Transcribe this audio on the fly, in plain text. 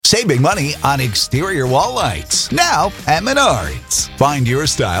Save big money on exterior wall lights. Now at Menards. Find your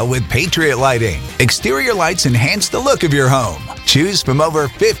style with Patriot Lighting. Exterior lights enhance the look of your home. Choose from over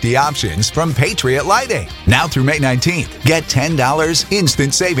 50 options from Patriot Lighting. Now through May 19th, get $10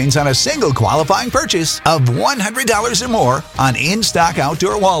 instant savings on a single qualifying purchase of $100 or more on in-stock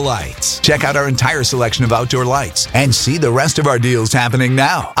outdoor wall lights. Check out our entire selection of outdoor lights and see the rest of our deals happening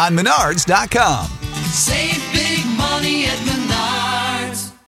now on Menards.com. Save big money at Menards.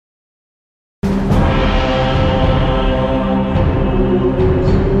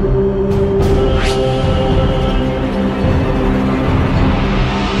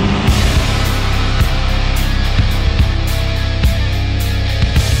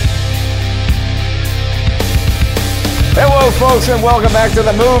 Hello, folks, and welcome back to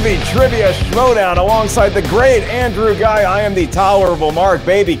the Movie Trivia Showdown alongside the great Andrew Guy. I am the tolerable Mark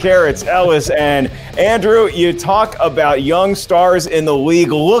Baby Carrots Ellis. And Andrew, you talk about young stars in the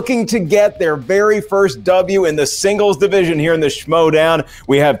league looking to get their very first W in the singles division here in the Schmodown.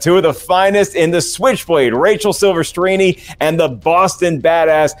 We have two of the finest in the Switchblade, Rachel Silvestrini and the Boston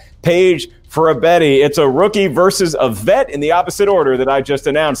Badass, Paige Farabetti. It's a rookie versus a vet in the opposite order that I just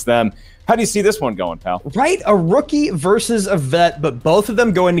announced them. How do you see this one going, pal? Right, a rookie versus a vet, but both of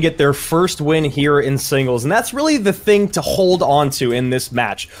them going to get their first win here in singles. And that's really the thing to hold on to in this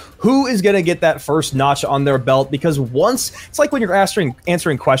match. Who is going to get that first notch on their belt? Because once, it's like when you're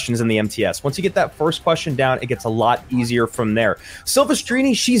answering questions in the MTS. Once you get that first question down, it gets a lot easier from there.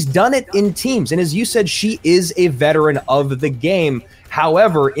 Silvestrini, she's done it in teams. And as you said, she is a veteran of the game.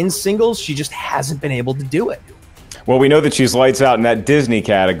 However, in singles, she just hasn't been able to do it. Well, we know that she's lights out in that Disney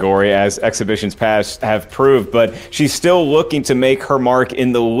category, as exhibitions past have proved, but she's still looking to make her mark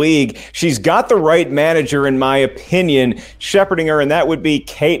in the league. She's got the right manager, in my opinion, shepherding her, and that would be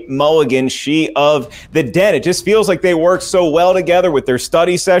Kate Mulligan, she of the Den. It just feels like they work so well together with their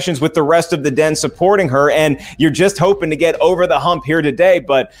study sessions, with the rest of the Den supporting her, and you're just hoping to get over the hump here today.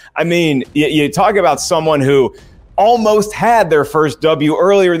 But, I mean, you talk about someone who almost had their first W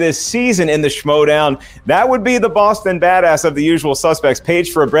earlier this season in the Schmodown. That would be the Boston Badass of the usual suspects,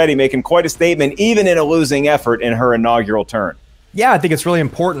 Paige Farabetti, making quite a statement, even in a losing effort in her inaugural turn. Yeah, I think it's really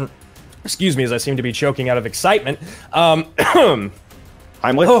important. Excuse me, as I seem to be choking out of excitement. I'm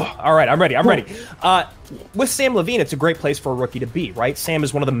all right, I'm ready. With Sam Levine, it's a great place for a rookie to be, right? Sam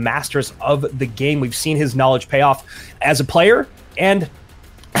is one of the masters of the game. We've seen his knowledge pay off as a player and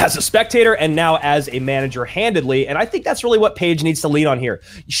as a spectator, and now as a manager handedly. And I think that's really what Paige needs to lean on here.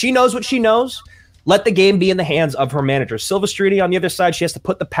 She knows what she knows. Let the game be in the hands of her manager. Silvestrini, on the other side, she has to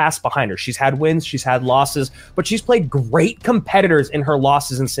put the past behind her. She's had wins, she's had losses, but she's played great competitors in her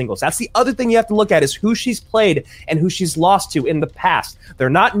losses in singles. That's the other thing you have to look at, is who she's played and who she's lost to in the past. They're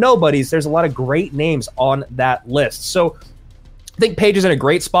not nobodies. There's a lot of great names on that list. So I think Paige is in a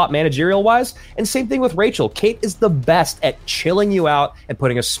great spot managerial-wise, and same thing with Rachel. Kate is the best at chilling you out and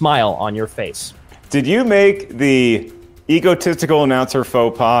putting a smile on your face. Did you make the egotistical announcer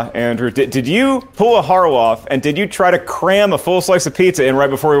faux pas, Andrew? Did you pull a Harloff, and did you try to cram a full slice of pizza in right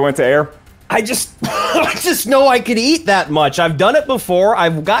before we went to air? I just know I could eat that much. I've done it before.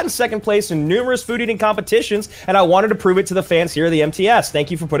 I've gotten second place in numerous food eating competitions, and I wanted to prove it to the fans here at the MTS.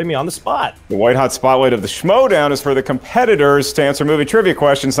 Thank you for putting me on the spot. The white hot spotlight of the Schmodown is for the competitors to answer movie trivia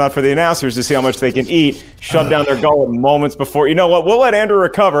questions, not for the announcers to see how much they can eat, shove down their gullet moments before. You know what? We'll let Andrew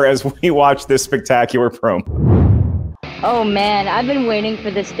recover as we watch this spectacular promo. Oh man, I've been waiting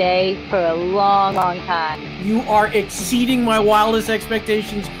for this day for a long, long time. You are exceeding my wildest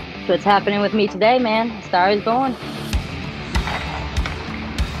expectations. So what's happening with me today, man? The star is born.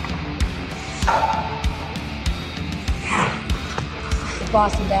 The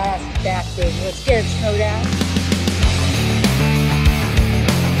Boston Badass is back, baby. Let's get it, Schmodown.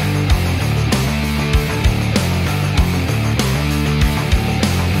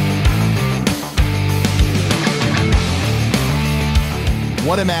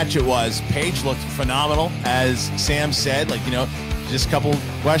 What a match it was. Paige looked phenomenal, as Sam said. Just a couple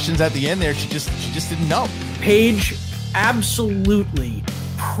questions at the end there. She just didn't know. Paige absolutely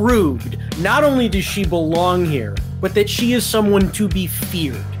proved not only does she belong here, but that she is someone to be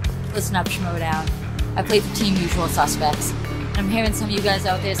feared. Listen up, Schmodown. I played for Team Usual Suspects. I'm hearing some of you guys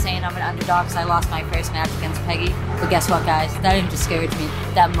out there saying I'm an underdog because I lost my first match against Peggy. But guess what, guys? That didn't discourage me.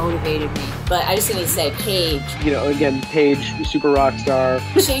 That motivated me. But I just need to say, Paige. Again, Paige, super rock star.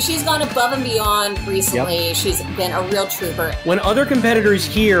 She's gone above and beyond recently. Yep. She's been a real trooper. When other competitors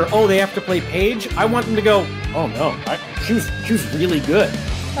hear, they have to play Paige, I want them to go, oh no, she was really good.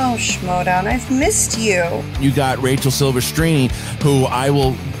 Oh, Schmodown, I've missed you. You got Rachel Silvestrini, who I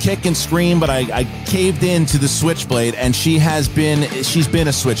will kick and scream, but I caved into the Switchblade, and she's been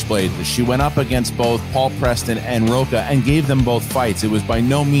a Switchblade. She went up against both Paul Preston and Roca and gave them both fights. It was by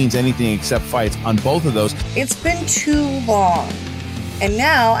no means anything except fights on both of those. It's been too long. And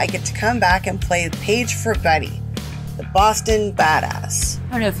now I get to come back and play Paige for Betty, the Boston Badass.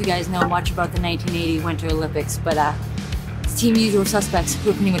 I don't know if you guys know much about the 1980 Winter Olympics, but it's Team Usual Suspects.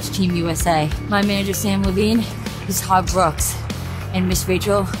 We're pretty much Team USA. My manager, Sam Levine, is Hog Brooks. And Miss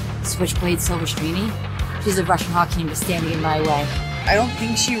Rachel, Switchblade Silvestrini, she's a Russian hockey team just standing in my way. I don't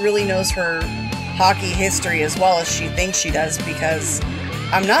think she really knows her hockey history as well as she thinks she does, because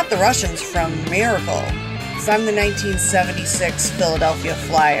I'm not the Russians from Miracle. I'm the 1976 Philadelphia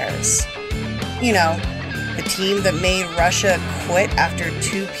Flyers. You know, the team that made Russia quit after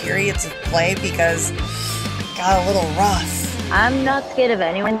 2 periods of play because it got a little rough. I'm not scared of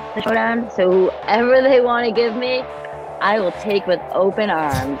anyone in the showdown, so whoever they want to give me, I will take with open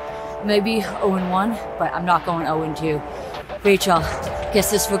arms. Maybe 0-1, but I'm not going 0-2. Rachel, guess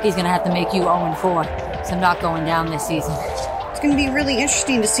this rookie's going to have to make you 0-4, so I'm not going down this season. It's going to be really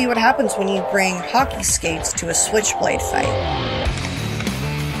interesting to see what happens when you bring hockey skates to a Switchblade fight.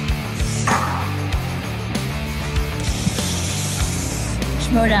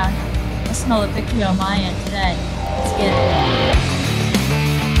 Schmodown, I smell a victory on my end today. Let's get it.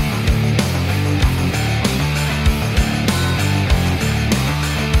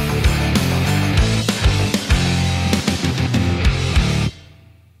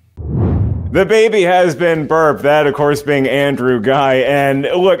 The baby has been burped. That, of course, being Andrew Guy. And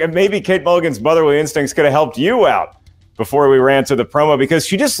look, maybe Kate Mulligan's motherly instincts could have helped you out before we ran to the promo, because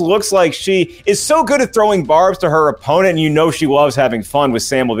she just looks like she is so good at throwing barbs to her opponent. And you know she loves having fun with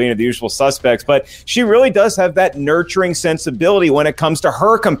Sam Levine of the Usual Suspects, but she really does have that nurturing sensibility when it comes to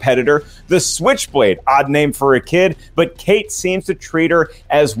her competitor, the Switchblade. Odd name for a kid, but Kate seems to treat her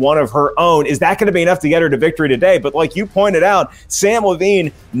as one of her own. Is that going to be enough to get her to victory today? But like you pointed out, Sam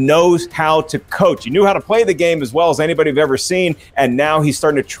Levine knows how to coach. He knew how to play the game as well as anybody we've ever seen, and now he's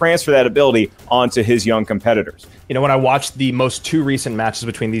starting to transfer that ability onto his young competitors. You know, when I watched the most 2 recent matches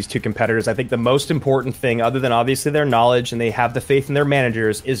between these 2 competitors, I think the most important thing, other than obviously their knowledge and they have the faith in their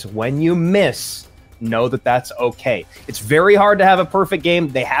managers, is when you miss, know that that's okay. It's very hard to have a perfect game.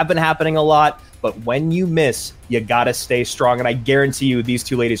 They have been happening a lot, but when you miss, you gotta stay strong. And I guarantee you these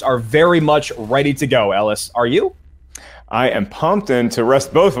 2 ladies are very much ready to go. Ellis, are you? I am pumped, and to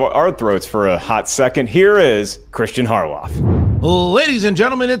rest both our throats for a hot second, here is Christian Harloff. Ladies and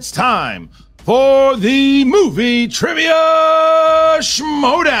gentlemen, it's time for the movie trivia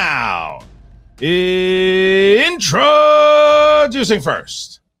Schmodown. Introducing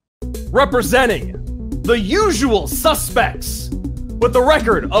first, representing the Usual Suspects with a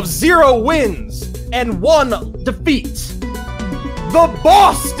record of 0 wins and 1 defeat, the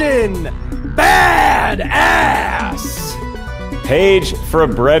Boston Badass. Paige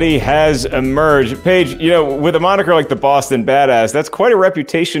Fabretti has emerged. Paige, you know, with a moniker like the Boston Badass, that's quite a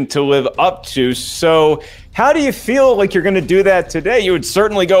reputation to live up to. So how do you feel like you're going to do that today? You would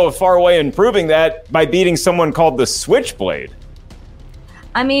certainly go a far way in proving that by beating someone called the Switchblade.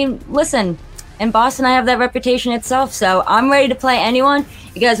 I mean, listen, in Boston, I have that reputation itself, so I'm ready to play anyone.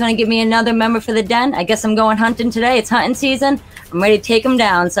 You guys want to give me another member for the den? I guess I'm going hunting today. It's hunting season. I'm ready to take them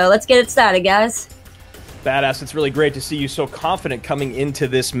down, so let's get it started, guys. Badass, it's really great to see you so confident coming into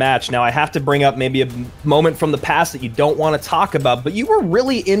this match. Now, I have to bring up maybe a moment from the past that you don't want to talk about, but you were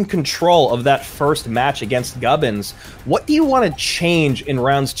really in control of that first match against Gubbins. What do you want to change in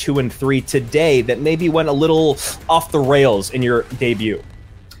rounds 2 and 3 today that maybe went a little off the rails in your debut?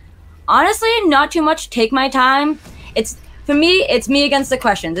 Honestly, not too much. Take my time. For me, it's me against the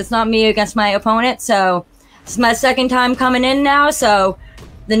questions. It's not me against my opponent, so this is my second time coming in now, so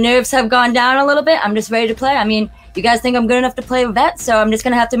the nerves have gone down a little bit. I'm just ready to play. I mean, you guys think I'm good enough to play a vet, so I'm just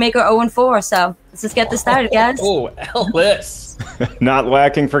going to have to make her 0-4. So let's just get this started, guys. Oh, Ellis. Not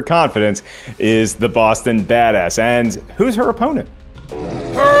lacking for confidence is the Boston Badass. And who's her opponent?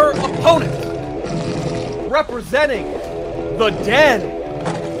 Her opponent, representing the Den,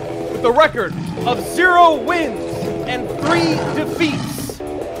 with a record of 0 wins and 3 defeats,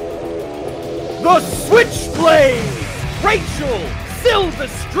 the Switchblade, Rachel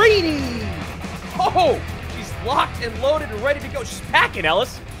Silvestrini. Oh, she's locked and loaded and ready to go. She's packing,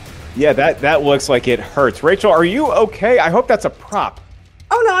 Ellis. Yeah, that looks like it hurts. Rachel, are you okay? I hope that's a prop.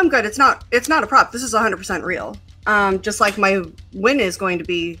 Oh no, I'm good. It's not a prop. This is 100% real. Just like my win is going to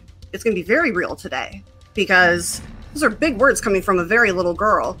be, it's going to be very real today, because those are big words coming from a very little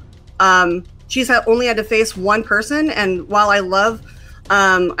girl. She's only had to face one person, and while I love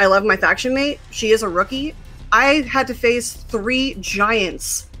I love my faction mate. She is a rookie. I had to face 3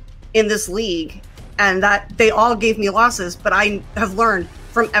 giants in this league, and that they all gave me losses, but I have learned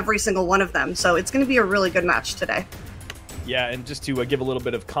from every single one of them. So it's going to be a really good match today. Yeah, and just to give a little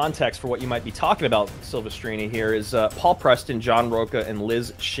bit of context for what you might be talking about, Silvestrini, here is Paul Preston, John Roca, and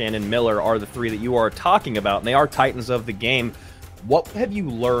Liz Shannon Miller are the 3 that you are talking about, and they are titans of the game. What have you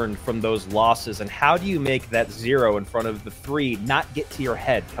learned from those losses, and how do you make that 0 in front of the 3 not get to your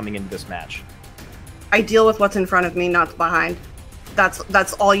head coming into this match? I deal with what's in front of me, not behind.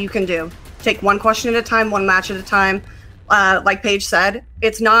 That's all you can do. Take one question at a time, one match at a time. Like Paige said,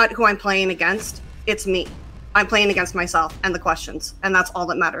 it's not who I'm playing against, it's me. I'm playing against myself and the questions, and that's all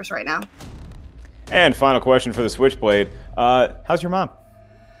that matters right now. And final question for the Switchblade. How's your mom?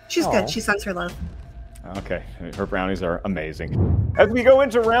 She's good. She sends her love. Okay, her brownies are amazing. As we go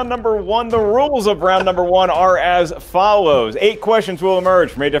into round number 1, the rules of round number 1 are as follows. 8 questions will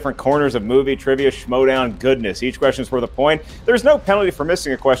emerge from 8 different corners of movie, trivia, schmodown goodness. Each question is worth a point. There's no penalty for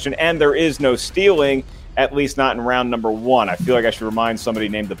missing a question, and there is no stealing, at least not in round number 1. I feel like I should remind somebody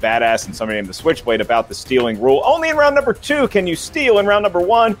named the Badass and somebody named the Switchblade about the stealing rule. Only in round number 2 can you steal. In round number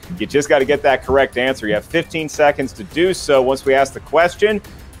 1, you just got to get that correct answer. You have 15 seconds to do so once we ask the question.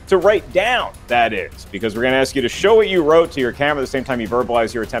 To write down, that is, because we're going to ask you to show what you wrote to your camera at the same time you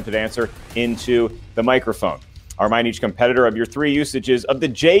verbalize your attempted answer into the microphone. I'll remind each competitor of your 3 usages of the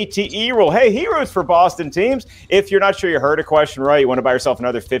JTE rule. Hey, heroes for Boston teams. If you're not sure you heard a question right, you want to buy yourself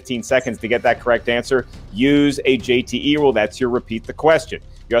another 15 seconds to get that correct answer, use a JTE rule. That's your repeat the question.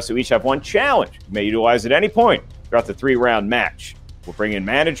 You also each have 1 challenge. You may utilize at any point throughout the 3-round match. We'll bring in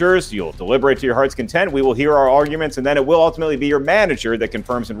managers. You'll deliberate to your heart's content. We will hear our arguments, and then it will ultimately be your manager that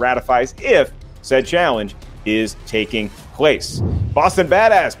confirms and ratifies if said challenge is taking place. Boston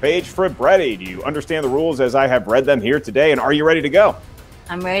Badass, Paige Fabretti, do you understand the rules as I have read them here today, and are you ready to go?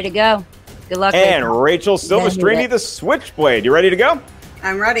 I'm ready to go. Good luck. And Rachel Silvestrini, the Switchblade, you ready to go?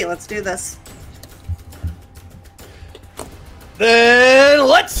 I'm ready. Let's do this. Then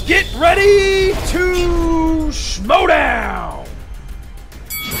let's get ready to schmodown.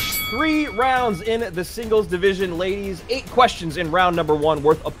 3 rounds in the singles division, ladies. 8 questions in round number 1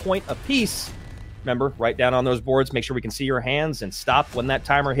 worth a point apiece. Remember, write down on those boards, make sure we can see your hands, and stop when that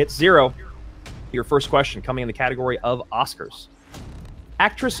timer hits 0. Your first question coming in the category of Oscars.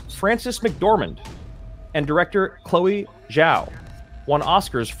 Actress Frances McDormand and director Chloe Zhao won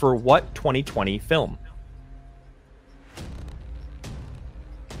Oscars for what 2020 film?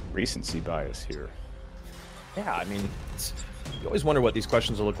 Recency bias here. Yeah, I mean, you always wonder what these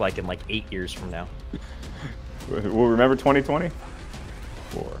questions will look like in like 8 years from now. We'll remember 2020?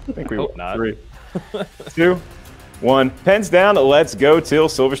 4. I think we hope not. 3, 2, 1. Pens down. Let's go till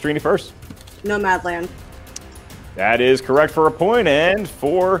Silvestrini first. Nomadland. That is correct for a point, and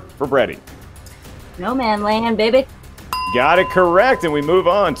 4 for Brady. No man land, baby. Got it correct, and we move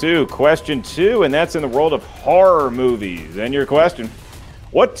on to question 2, and that's in the world of horror movies. And your question.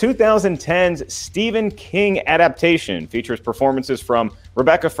 What 2010's Stephen King adaptation features performances from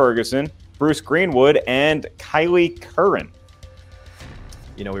Rebecca Ferguson, Bruce Greenwood, and Kylie Curran?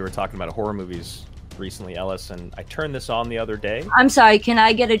 You know, we were talking about horror movies recently, Ellis, and I turned this on the other day. I'm sorry, can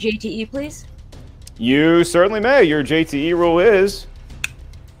I get a JTE, please? You certainly may. Your JTE rule is,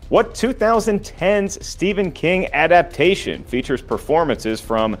 what 2010's Stephen King adaptation features performances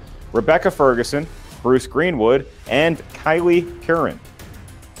from Rebecca Ferguson, Bruce Greenwood, and Kylie Curran?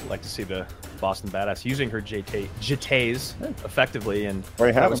 I'd like to see the Boston Badass using her JTs effectively. And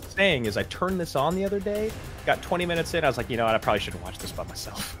what I was saying is I turned this on the other day, got 20 minutes in, I was like, you know what, I probably shouldn't watch this by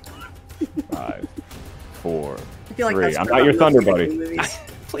myself. 5, 4, I feel like 3. that's I'm not your thunder buddy.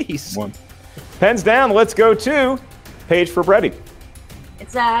 Please. 1. Pens down. Let's go to Paige Fabretti.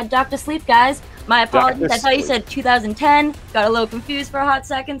 It's Dr. Sleep, guys. My apologies. Dr. I thought you Sleep. said 2010. Got a little confused for a hot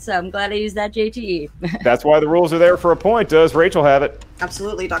second, so I'm glad I used that JTE. That's why the rules are there for a point. Does Rachel have it?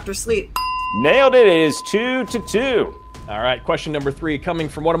 Absolutely, Dr. Sleep. Nailed it. It is 2-2. All right, question number 3 coming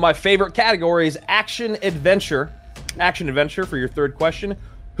from one of my favorite categories, action adventure. Action adventure for your third question.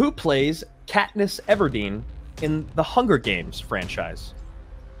 Who plays Katniss Everdeen in the Hunger Games franchise?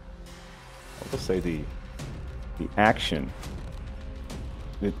 I'll say the action.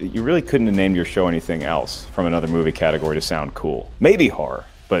 You really couldn't have named your show anything else from another movie category to sound cool. Maybe horror,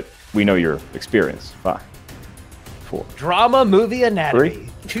 but we know your experience. 5, 4. Drama movie anatomy. 3,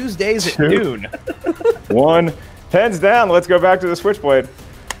 Tuesdays at 2, noon. 1. Pens down. Let's go back to the Switchblade.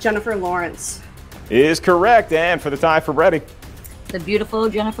 Jennifer Lawrence. Is correct. And for the tie for Brady. The beautiful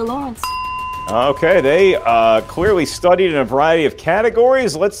Jennifer Lawrence. Okay, they clearly studied in a variety of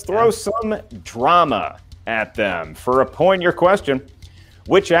categories. Let's throw some drama at them. For a point, your question.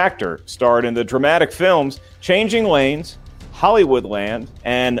 Which actor starred in the dramatic films Changing Lanes, Hollywoodland,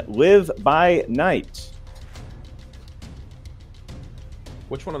 and Live by Night?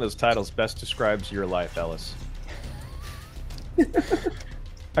 Which one of those titles best describes your life, Ellis?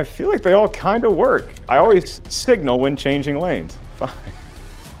 I feel like they all kind of work. I always signal when changing lanes. 5,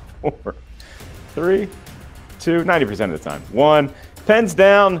 4, 3, 2, 90% of the time. 1, pens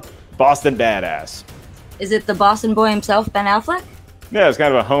down, Boston Badass. Is it the Boston boy himself, Ben Affleck? Yeah, it's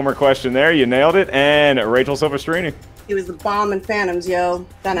kind of a homer question there. You nailed it. And Rachel Silvestrini. He was the bomb in Phantoms, yo.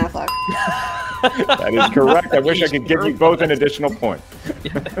 Ben Affleck. That is correct. I wish I could give you both an additional point.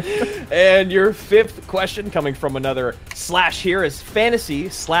 And your fifth question, coming from another slash here, is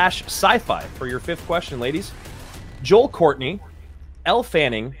fantasy/sci-fi for your fifth question, ladies. Joel Courtney, Elle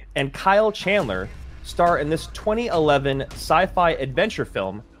Fanning, and Kyle Chandler star in this 2011 sci-fi adventure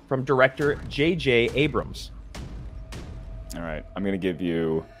film from director J.J. Abrams. All right, I'm going to give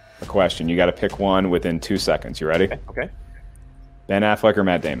you a question. You got to pick one within 2 seconds. You ready? Okay. Ben Affleck or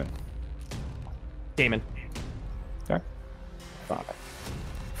Matt Damon? Damon. Okay. 5,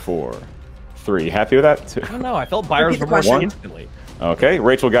 4, 3. Happy with that? 2. I don't know. I felt buyer's remorse instantly. Okay.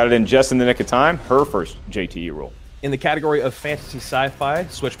 Rachel got it in just in the nick of time. Her first JTE rule. In the category of fantasy sci-fi,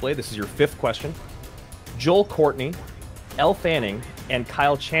 Switchblade, this is your fifth question. Joel Courtney, Elle Fanning, and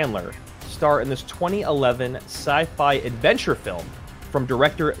Kyle Chandler star in this 2011 sci-fi adventure film from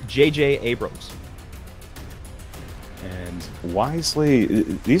director J.J. Abrams. And wisely,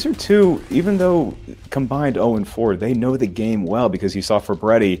 these are two, even though combined 0-4, they know the game well because you saw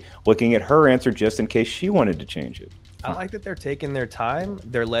Fabretti looking at her answer just in case she wanted to change it. I like that they're taking their time.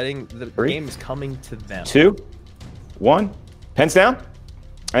 They're letting the game is coming to them. 2, 1, pens down.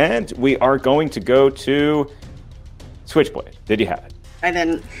 And we are going to go to Switchblade. Did you have it? I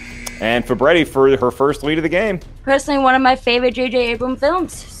didn't. And Fabretti for her first lead of the game. Personally, one of my favorite J.J. Abrams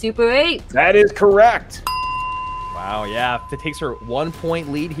films, Super 8. That is correct. Wow, yeah. It takes her 1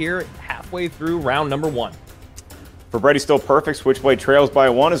 point lead here halfway through round number 1. Fabretti's still perfect. Switchblade trails by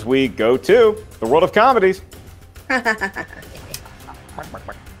 1 as we go to the world of comedies.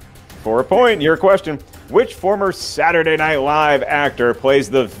 For a point, your question. Which former Saturday Night Live actor plays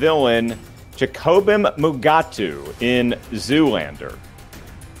the villain Jacobim Mugatu in Zoolander?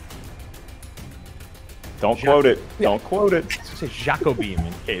 Don't quote it. Don't quote it. Let's say Jacobim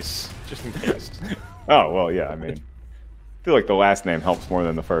just in case. Oh, well, yeah, I mean, I feel like the last name helps more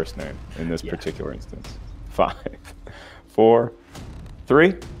than the first name in this particular instance. 5, 4,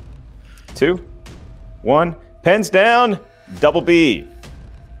 3, 2, 1. Pens down. Double B.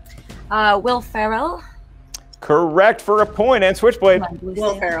 Will Ferrell. Correct for a point. And Switchblade.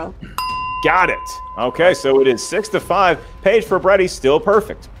 Will Ferrell. Got it. Okay, so it is 6-5. Paige Fabretti still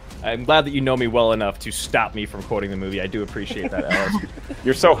perfect. I'm glad that you know me well enough to stop me from quoting the movie. I do appreciate that, Alice.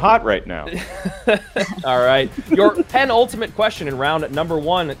 You're so hot right now. All right. Your penultimate question in round number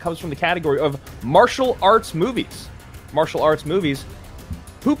 1 comes from the category of martial arts movies. Martial arts movies.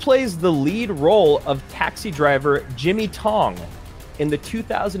 Who plays the lead role of taxi driver Jimmy Tong in the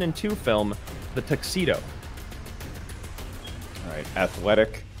 2002 film The Tuxedo? All right.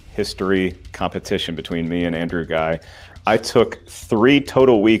 Athletic history competition between me and Andrew Guy. I took 3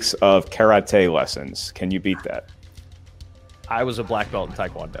 total weeks of karate lessons. Can you beat that? I was a black belt in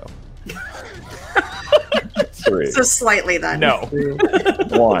Taekwondo. 3. So slightly then. No.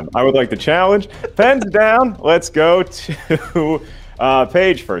 1. I would like to challenge. Pens down. Let's go to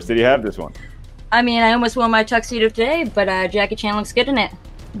Paige first. Did you have this one? I mean, I almost wore my tuxedo today, but Jackie Chan looks good in it.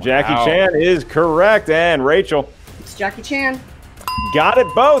 Jackie Chan is correct. And Rachel? It's Jackie Chan. Got it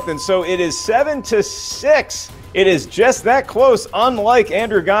both. And so it is 7-6. It is just that close, unlike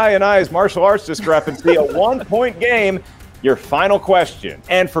Andrew Guy and I's martial arts discrepancy, a 1-point game. Your final question.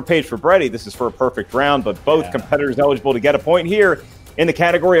 And for Paige Fabretti, this is for a perfect round, but both competitors eligible to get a point here in the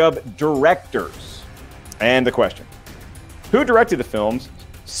category of directors. And the question. Who directed the films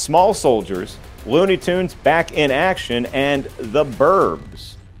Small Soldiers, Looney Tunes Back in Action, and The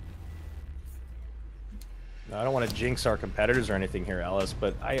Burbs? I don't want to jinx our competitors or anything here, Alice,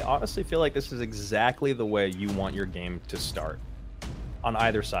 but I honestly feel like this is exactly the way you want your game to start on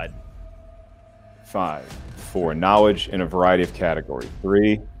either side. 5, 4. Knowledge in a variety of categories.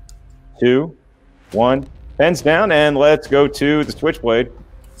 3, 2, 1. Pens down, and let's go to the Switchblade.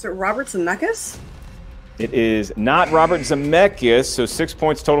 Is it Robert Zemeckis? It is not Robert Zemeckis, so 6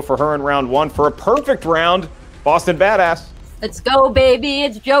 points total for her in round 1. For a perfect round, Boston Badass. Let's go, baby.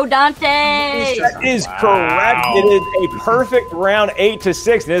 It's Joe Dante. That is correct. It is a perfect round,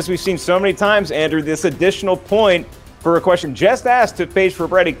 8-6. And as we've seen so many times, Andrew, this additional point for a question just asked to Paige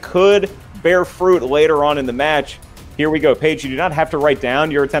Fabretti could bear fruit later on in the match. Here we go. Paige, you do not have to write down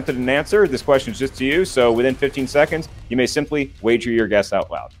your attempted answer. This question is just to you. So within 15 seconds, you may simply wager your guess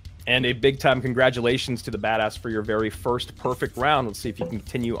out loud. And a big-time congratulations to the Badass for your very first perfect round. Let's see if you can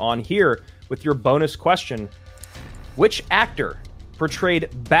continue on here with your bonus question. Which actor portrayed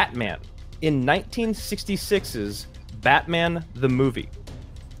Batman in 1966's Batman the Movie?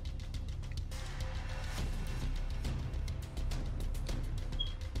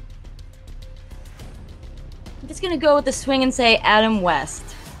 I'm just going to go with the swing and say Adam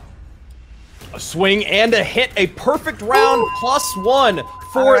West. A swing and a hit, a perfect round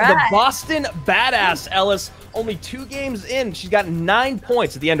 +1 for the Boston Badass, Ellis. Only 2 games in. She's got 9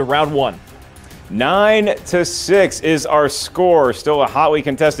 points at the end of round 1. 9-6 is our score. Still a hotly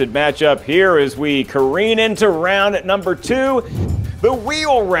contested matchup here as we careen into round number 2. The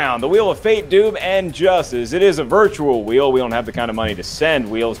wheel round, the wheel of fate, doom, and justice. It is a virtual wheel. We don't have the kind of money to send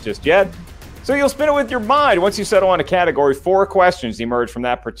wheels just yet. So you'll spin it with your mind. Once you settle on a category, 4 questions emerge from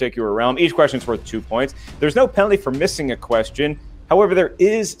that particular realm. Each question's worth 2 points. There's no penalty for missing a question. However, there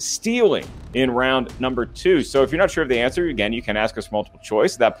is stealing in round number 2. So if you're not sure of the answer, again, you can ask us multiple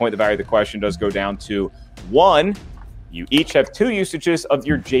choice. At that point, the value of the question does go down to 1. You each have 2 usages of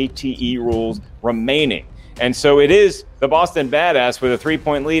your JTE rules remaining. And so it is the Boston Badass with a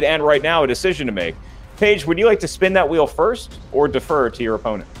 3-point lead and right now a decision to make. Paige, would you like to spin that wheel first or defer to your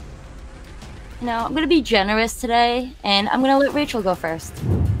opponent? No, I'm going to be generous today, and I'm going to let Rachel go first.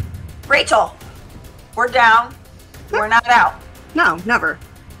 Rachel, we're down. We're not out. No, never.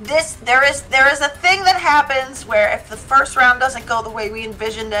 There is a thing that happens where if the first round doesn't go the way we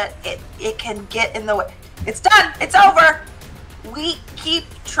envisioned it can get in the way. It's done. It's over. We keep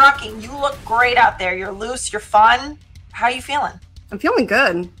trucking. You look great out there. You're loose. You're fun. How are you feeling? I'm feeling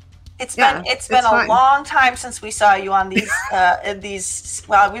good. It's been a long time since we saw you on these these.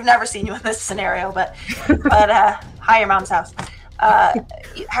 Well, we've never seen you in this scenario, but hi, your mom's house. How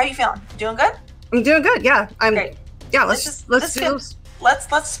are you feeling? Doing good? I'm doing good. Yeah, I'm great. Yeah, let's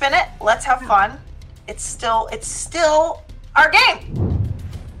spin it. Let's have fun. It's still our game.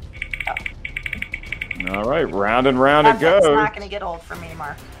 All right, round and round it goes. It's not going to get old for me,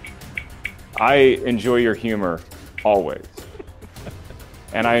 Mark. I enjoy your humor always.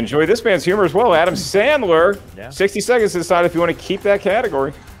 And I enjoy this man's humor as well. Adam Sandler, 60 seconds to decide if you want to keep that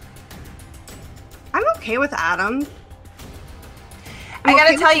category. I'm okay with Adam. I got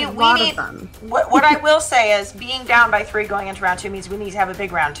to tell you, we need, what I will say is being down by 3 going into round 2 means we need to have a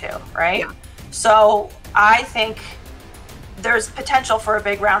big round 2, right? Yeah. So I think there's potential for a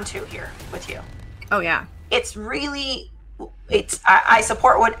big round 2 here with you. Oh, yeah. I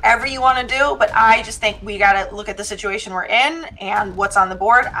support whatever you want to do, but I just think we got to look at the situation we're in and what's on the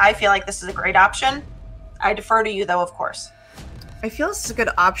board. I feel like this is a great option. I defer to you, though, of course. I feel this is a good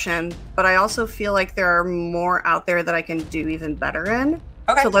option, but I also feel like there are more out there that I can do even better in.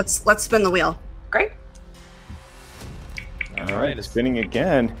 Okay. So let's spin the wheel. Great. All right, spinning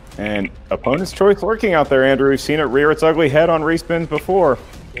again. And opponent's choice lurking out there, Andrew. We've seen it rear its ugly head on respins before.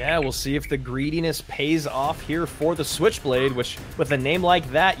 Yeah, we'll see if the greediness pays off here for the Switchblade, which with a name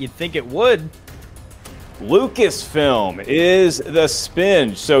like that, you'd think it would. Lucasfilm is the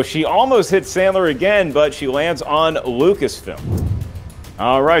spin. So she almost hit Sandler again, but she lands on Lucasfilm.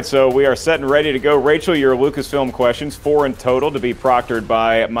 All right, so we are set and ready to go. Rachel, your Lucasfilm questions, 4 in total, to be proctored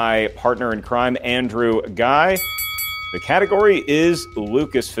by my partner in crime, Andrew Guy. The category is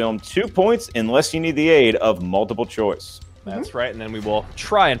Lucasfilm. 2 points unless you need the aid of multiple choice. That's right, and then we will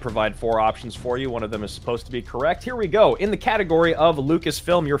try and provide 4 options for you. One of them is supposed to be correct. Here we go. In the category of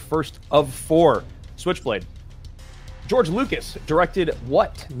Lucasfilm, your first of 4. Switchblade. George Lucas directed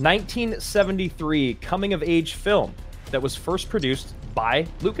what 1973 coming-of-age film that was first produced by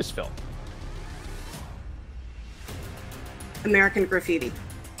Lucasfilm? American Graffiti.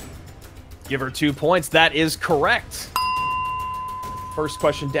 Give her 2 points. That is correct. First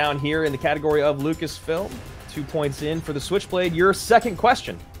question down here in the category of Lucasfilm. 2 points in for the Switchblade. Your second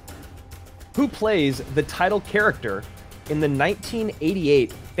question. Who plays the title character in the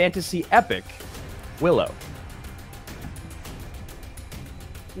 1988 fantasy epic Willow?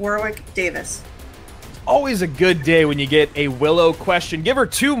 Warwick Davis. Always a good day when you get a Willow question. Give her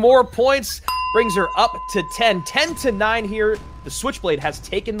 2 more points. Brings her up to 10. 10-9 here. The Switchblade has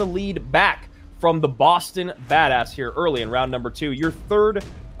taken the lead back from the Boston Badass here early in round number 2. Your third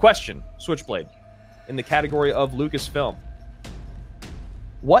question, Switchblade, in the category of Lucasfilm.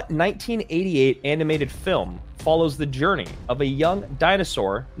 What 1988 animated film follows the journey of a young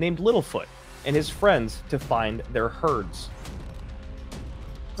dinosaur named Littlefoot and his friends to find their herds?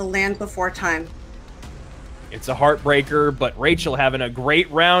 The Land Before Time. It's a heartbreaker, but Rachel having a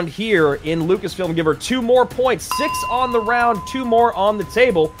great round here in Lucasfilm. Give her 2 more points. 6 on the round, 2 more on the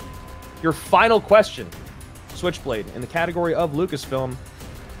table. Your final question, Switchblade, in the category of Lucasfilm.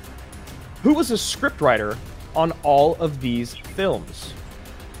 Who was a scriptwriter on all of these films?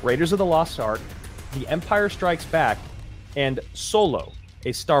 Raiders of the Lost Ark, The Empire Strikes Back, and Solo,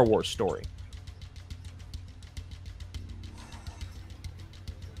 a Star Wars story.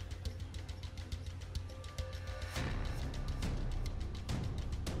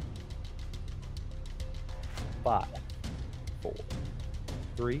 Five, 4,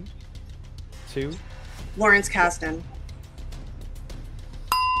 3, 2. Lawrence Kasdan.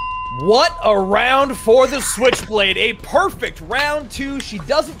 What a round for the Switchblade. A perfect round 2. She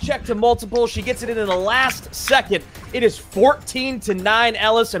doesn't check to multiple. She gets it in the last second. It is 14-9,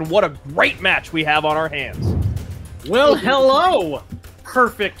 Ellis, and what a great match we have on our hands. Well, hello.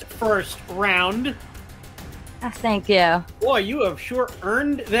 Perfect first round. Thank you. Boy, you have sure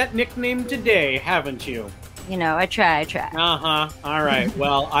earned that nickname today, haven't you? You know, I try. Uh-huh. All right.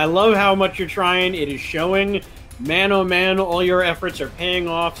 Well, I love how much you're trying. It is showing. Man, oh man, all your efforts are paying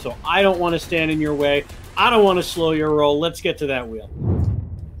off, so I don't want to stand in your way. I don't want to slow your roll. Let's get to that wheel.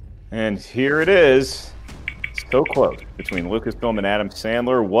 And here it is. So close between Lucasfilm and Adam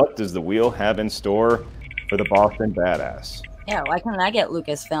Sandler. What does the wheel have in store for the Boston Badass? Yeah, why can't I get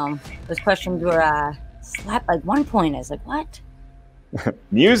Lucasfilm? Those questions were slapped like 1 pointers. Like, what?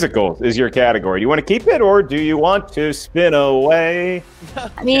 Musicals is your category. Do you want to keep it, or do you want to spin away?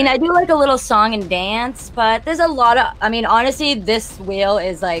 I mean, I do like a little song and dance, but there's a lot of... I mean, honestly, this wheel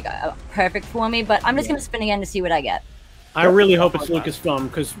is like perfect for me, but I'm just going to spin again to see what I get. I really hope it's Lucasfilm,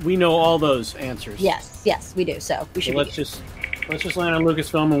 because we know all those answers. Yes, we do. So we should. Let's just land on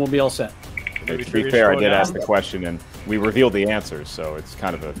Lucasfilm, and we'll be all set. To be fair, I did ask the question, and we revealed the answers, so it's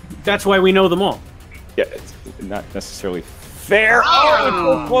kind of a... That's why we know them all. Yeah, it's not necessarily fair.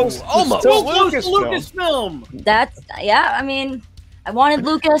 Oh, so close. Almost. So close to Lucasfilm. That's... Yeah, I mean, I wanted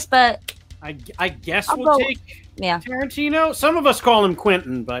Lucas, but... I guess I'll we'll go. take Yeah. Tarantino. Some of us call him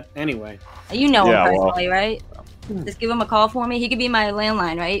Quentin, but anyway. You know Yeah, him well- personally, right? Just give him a call for me. He could be my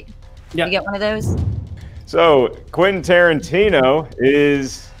landline, right? Yeah. You get one of those? So, Quentin Tarantino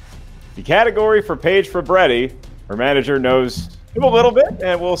is the category for Paige Fabretti. Her manager knows him a little bit,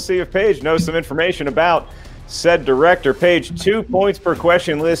 and we'll see if Paige knows some information about said director. Paige, 2 points per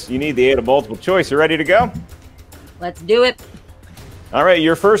question list. You need the 8 of multiple choice. You ready to go? Let's do it. All right,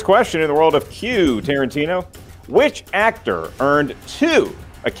 your first question in the world of Q, Tarantino. Which actor earned 2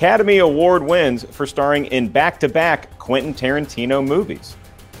 Academy Award wins for starring in back-to-back Quentin Tarantino movies?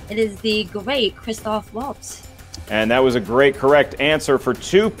 It is the great Christoph Waltz. And that was a great correct answer for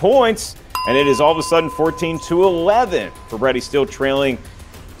 2 points. And it is all of a sudden 14-11. Fabretti still trailing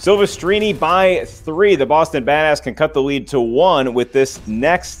Silvestrini by 3. The Boston Badass can cut the lead to 1 with this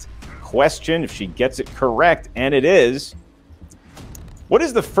next question, if she gets it correct. And it is, what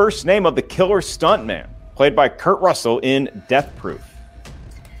is the first name of the killer stuntman played by Kurt Russell in Death Proof?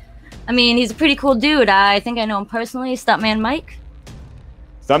 I mean, he's a pretty cool dude. I think I know him personally. Stuntman Mike.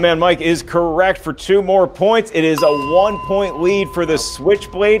 Stuntman Mike is correct for 2 more points. It is a 1-point lead for the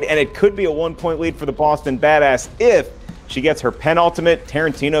Switchblade, and it could be a 1-point lead for the Boston Badass if she gets her penultimate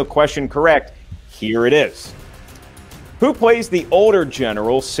Tarantino question correct. Here it is. Who plays the older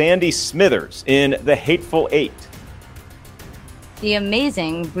general Sandy Smithers in The Hateful Eight? The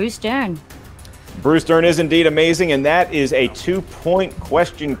amazing Bruce Dern. Bruce Dern is indeed amazing, and that is a 2-point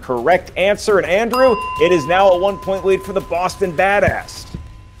question correct answer. And Andrew, it is now a 1-point lead for the Boston Badass.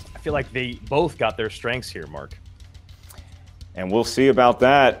 I feel like they both got their strengths here, Mark. And we'll see about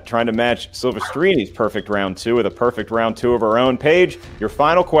that, trying to match Silvestrini's perfect round 2 with a perfect round 2 of her own. Paige, your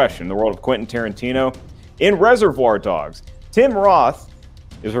final question in the world of Quentin Tarantino. In Reservoir Dogs, Tim Roth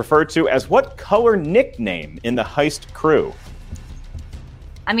is referred to as what color nickname in the heist crew?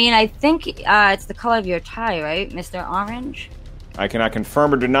 I mean, I think it's the color of your tie, right, Mr. Orange? I cannot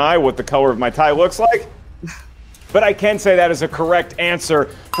confirm or deny what the color of my tie looks like, but I can say that is a correct answer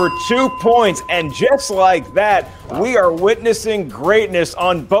for 2 points. And just like that, we are witnessing greatness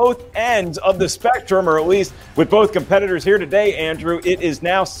on both ends of the spectrum, or at least with both competitors here today, Andrew. It is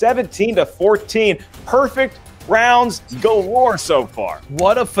now 17-14. Perfect rounds galore so far.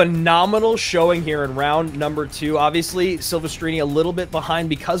 What a phenomenal showing here in round number 2. Obviously, Silvestrini a little bit behind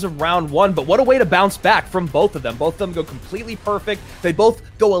because of round 1, but what a way to bounce back from both of them. Both of them go completely perfect. They both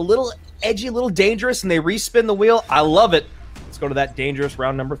go a little edgy, a little dangerous, and they respin the wheel. I love it. Let's go to that dangerous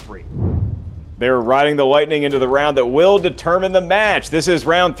round number 3. They're riding the lightning into the round that will determine the match. This is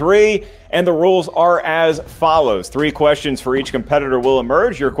round 3, and the rules are as follows. 3 questions for each competitor will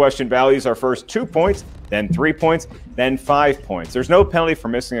emerge. Your question values are first 2 points, then 3 points, then 5 points. There's no penalty for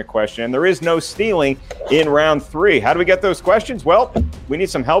missing a question, and there is no stealing in round 3. How do we get those questions? Well, we need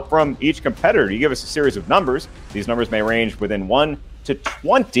some help from each competitor. You give us a series of numbers. These numbers may range within 1 to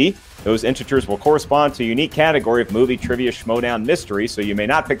 20. Those integers will correspond to a unique category of movie, trivia, schmodown, mystery, so you may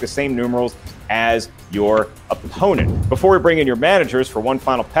not pick the same numerals as your opponent. Before we bring in your managers for one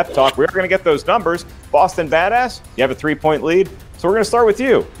final pep talk, we're going to get those numbers. Boston Badass, you have a 3-point lead, so we're going to start with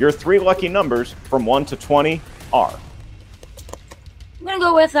you. Your 3 lucky numbers from 1 to 20 are? I'm going to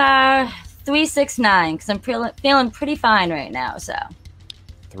go with 369 because I'm feeling pretty fine right now. So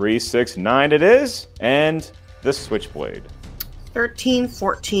 369 it is, and the Switchblade. 13,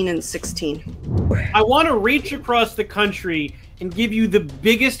 14, and 16. I want to reach across the country and give you the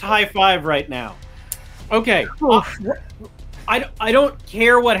biggest high five right now. Okay. I don't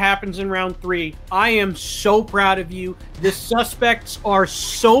care what happens in round 3. I am so proud of you. The suspects are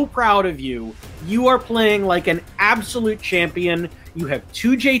so proud of you. You are playing like an absolute champion. You have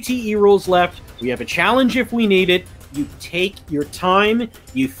 2 JTE rules left. We have a challenge if we need it. You take your time.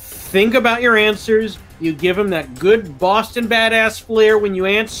 You think about your answers. You give them that good Boston Badass flair when you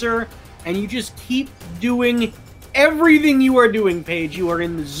answer. And you just keep doing everything you are doing, Paige. You are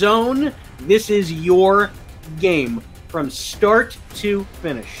in the zone. This is your game from start to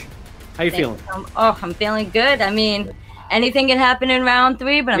finish. How you feeling? I'm feeling good. I mean, anything can happen in round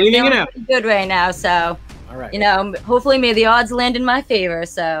 3, but I'm feeling pretty good right now. So, all right. You know, hopefully may the odds land in my favor.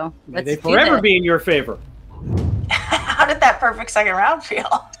 So may they forever be in your favor. How did that perfect second round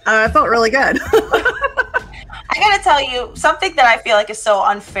feel? It felt really good. I gotta tell you, something that I feel like is so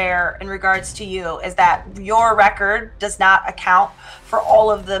unfair in regards to you is that your record does not account for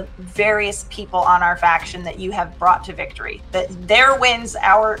all of the various people on our faction that you have brought to victory. That their wins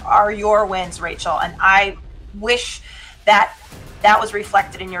are your wins, Rachel, and I wish that was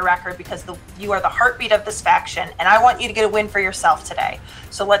reflected in your record because you are the heartbeat of this faction, and I want you to get a win for yourself today.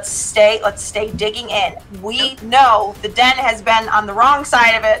 So let's stay digging in. We know the Den has been on the wrong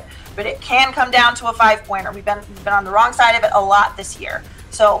side of it, but it can come down to a 5-pointer. We've been on the wrong side of it a lot this year.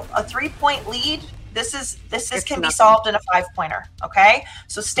 So a 3-point lead, this can be solved in a 5-pointer. Okay,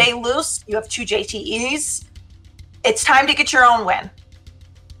 so stay loose. You have 2 JTEs. It's time to get your own win.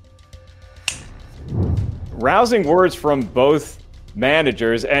 Rousing words from both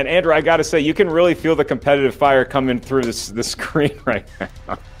managers, and Andrew, I gotta say, you can really feel the competitive fire coming through the screen right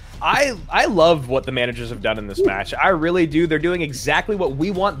now. I love what the managers have done in this match. I really do. They're doing exactly what we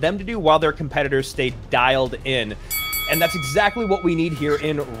want them to do while their competitors stay dialed in. And that's exactly what we need here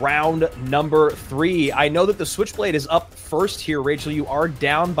in round number 3. I know that the Switchblade is up first here, Rachel. You are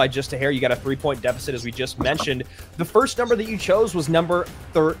down by just a hair. You got a 3-point deficit, as we just mentioned. The first number that you chose was number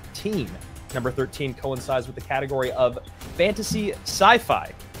 13. Number 13 coincides with the category of fantasy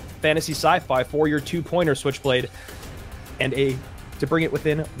sci-fi. Fantasy sci-fi for your 2-pointer, Switchblade, and to bring it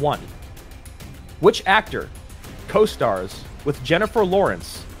within 1. Which actor co-stars with Jennifer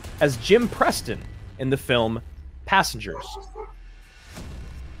Lawrence as Jim Preston in the film Passengers?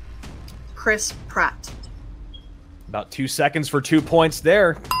 Chris Pratt. About 2 seconds for 2 points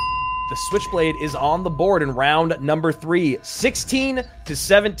there. The Switchblade is on the board in round number 3, 16 to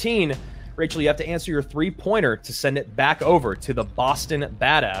 17. Rachel, you have to answer your 3-pointer to send it back over to the Boston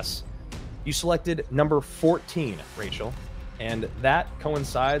Badass. You selected number 14, Rachel, and that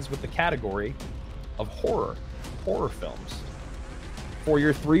coincides with the category of horror films. For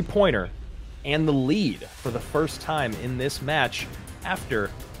your 3-pointer and the lead for the first time in this match after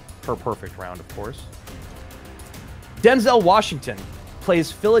her perfect round, of course. Denzel Washington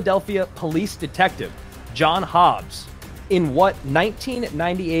plays Philadelphia police detective John Hobbs in what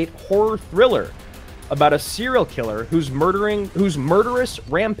 1998 horror thriller about a serial killer whose murderous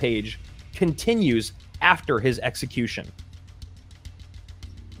rampage continues after his execution?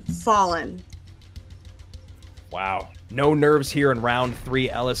 Fallen. Wow. No nerves here in round 3,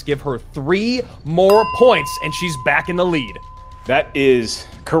 Ellis. Give her 3 more points, and she's back in the lead. That is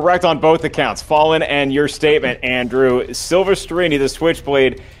correct on both accounts. Fallen and your statement, Andrew. Silvestrini, the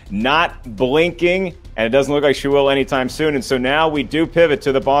Switchblade, not blinking, and it doesn't look like she will anytime soon. And so now we do pivot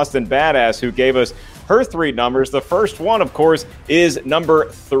to the Boston Badass, who gave us her 3 numbers. The first one, of course, is number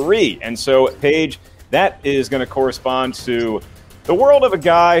 3. And so, Paige, that is going to correspond to the world of a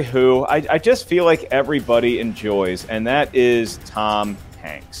guy who I just feel like everybody enjoys, and that is Tom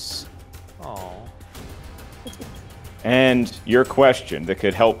Hanks. Oh. And your question that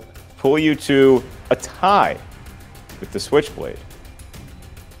could help pull you to a tie with the Switchblade.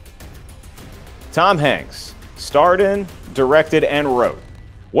 Tom Hanks starred in, directed, and wrote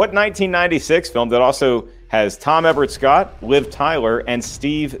what 1996 film that also has Tom Everett Scott, Liv Tyler, and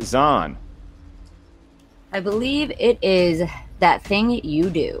Steve Zahn? I believe it is That Thing You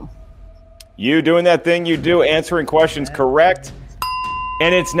Do. You doing that thing you do, answering questions correct.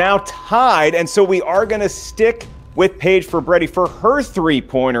 And it's now tied, and so we are going to stick with Paige Fabretti for her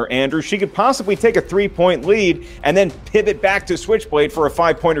three-pointer, Andrew. She could possibly take a 3-point lead and then pivot back to Switchblade for a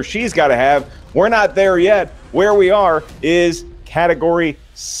 5-pointer she's got to have. We're not there yet. Where we are is Category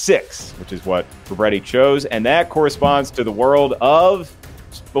 6, which is what Fabretti chose, and that corresponds to the world of,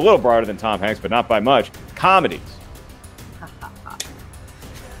 a little broader than Tom Hanks, but not by much, comedies.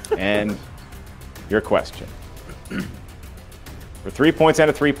 And your question. For 3 points and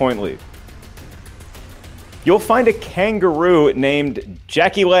a 3-point lead. You'll find a kangaroo named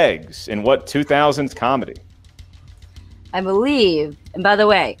Jackie Legs in what 2000s comedy? I believe, and by the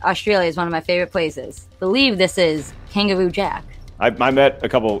way, Australia is one of my favorite places. Believe this is Kangaroo Jack. I met a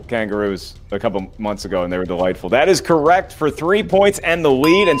couple kangaroos a couple months ago, and they were delightful. That is correct for 3 points and the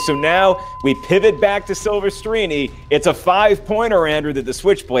lead. And so now we pivot back to Silvestrini. It's a 5-pointer, Andrew, that the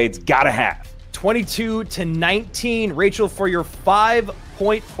Switchblades got to have. 22-19. Rachel, for your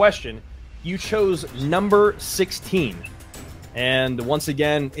 5-point question, you chose number 16. And once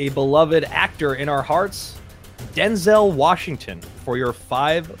again, a beloved actor in our hearts, Denzel Washington, for your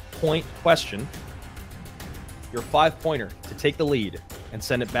 5-point question. Your 5-pointer to take the lead and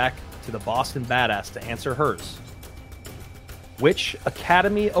send it back to the Boston Badass to answer hers. Which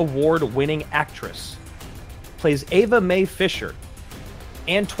Academy Award-winning actress plays Ava Mae Fisher,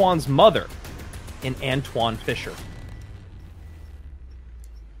 Antoine's mother, in Antoine Fisher?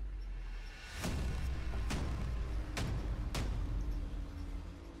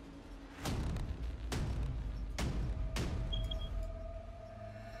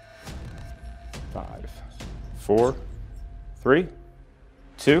 Five, 4, 3,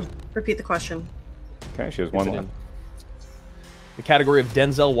 2. Repeat the question. Okay, she has one left. The category of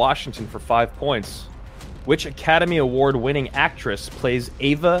Denzel Washington for 5 points. Which Academy Award-winning actress plays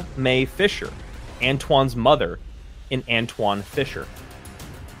Ava Mae Fisher, Antoine's mother, in Antoine Fisher?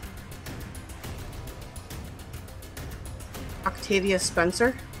 Octavia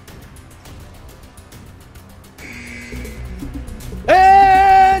Spencer.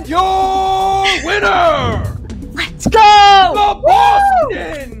 And your winner! Let's go! The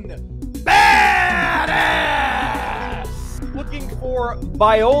Boston Badass! Looking for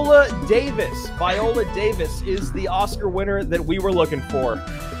Viola Davis. Viola Davis is the Oscar winner that we were looking for.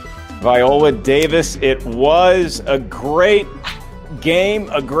 Viola Davis, it was a great game,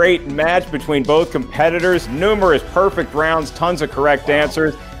 a great match between both competitors, numerous perfect rounds, tons of correct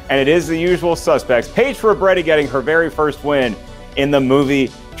answers, and it is the usual suspects. Paige Fabretti getting her very first win in the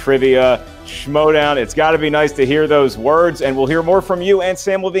movie trivia Schmodown. It's got to be nice to hear those words, and we'll hear more from you and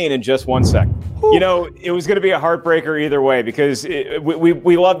Sam Levine in just 1 second. You know, it was going to be a heartbreaker either way because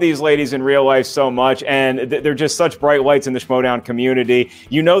we love these ladies in real life so much, and they're just such bright lights in the Schmodown community.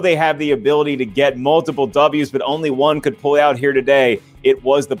 You know they have the ability to get multiple W's, but only one could pull out here today. It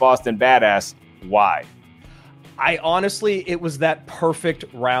was the Boston Badass. Why? I honestly, it was that perfect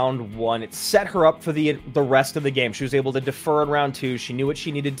round one. It set her up for the rest of the game. She was able to defer in round two. She knew what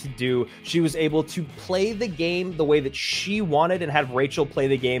she needed to do. She was able to play the game the way that she wanted and have Rachel play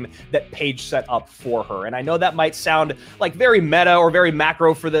the game that Paige set up for her. And I know that might sound like very meta or very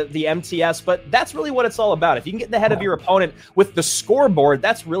macro for the MTS, but that's really what it's all about. If you can get in the head of your opponent with the scoreboard,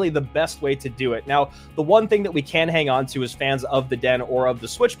 that's really the best way to do it. Now, the one thing that we can hang on to as fans of the Den or of the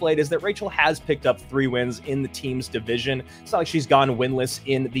Switchblade is that Rachel has picked up 3 wins in the team's division. It's not like she's gone winless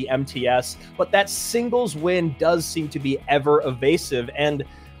in the MTS, but that singles win does seem to be ever evasive. And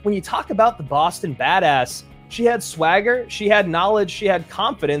when you talk about the Boston Badass, she had swagger, she had knowledge, she had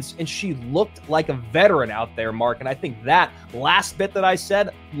confidence, and she looked like a veteran out there, Mark. And I think that last bit that I said,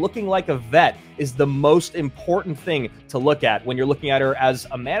 looking like a vet, is the most important thing to look at when you're looking at her as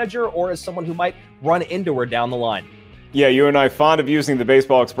a manager or as someone who might run into her down the line. Yeah, you and I fond of using the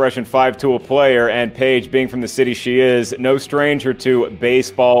baseball expression 5-tool player, and Paige, being from the city she is, no stranger to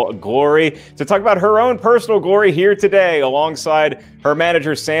baseball glory. To talk about her own personal glory here today, alongside her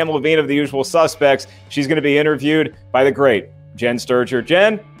manager, Sam Levine of The Usual Suspects, she's going to be interviewed by the great Jen Sturger.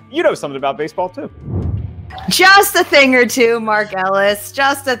 Jen, you know something about baseball, too. Just a thing or two, Mark Ellis.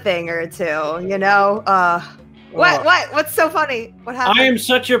 Just a thing or two, you know? What's so funny? What happened? I am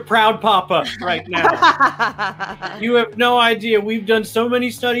such a proud papa right now. You have no idea. We've done so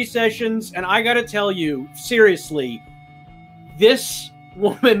many study sessions, and I got to tell you, seriously, this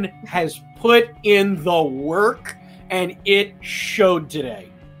woman has put in the work, and it showed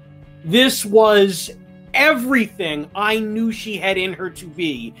today. This was everything I knew she had in her to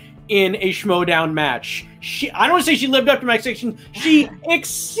be in a Schmodown match. I don't want to say she lived up to my expectations. She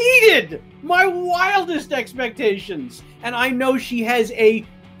exceeded my wildest expectations. And I know she has a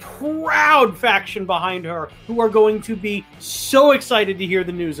proud faction behind her who are going to be so excited to hear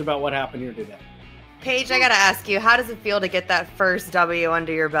the news about what happened here today. Paige, I gotta ask you, how does it feel to get that first W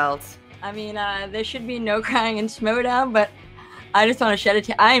under your belt? I mean, there should be no crying in Schmodown, but I just want to shed a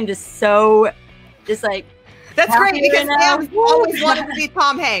tear. I am just so, like... That's great, because Sam always wanted to be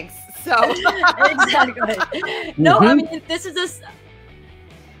Tom Hanks, so... Exactly. No, I mean, this is just...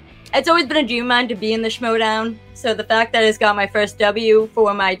 It's always been a dream of mine to be in the Schmodown, so the fact that it's got my first W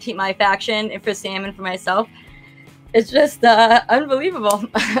for my team, my faction, and for Sam and for myself, it's just unbelievable.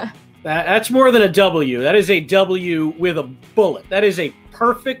 That's more than a W. That is a W with a bullet. That is a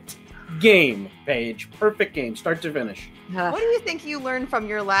perfect game, Paige. Perfect game, start to finish. What do you think you learned from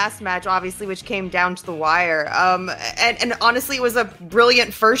your last match, obviously, which came down to the wire? And honestly, it was a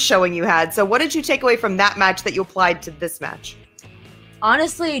brilliant first showing you had. So what did you take away from that match that you applied to this match?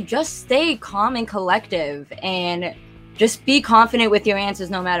 Honestly, just stay calm and collective and just be confident with your answers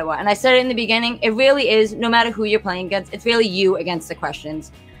no matter what. And I said it in the beginning, it really is, no matter who you're playing against, it's really you against the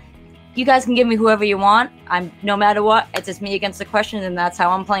questions. You guys can give me whoever you want. No matter what, it's just me against the questions, and that's how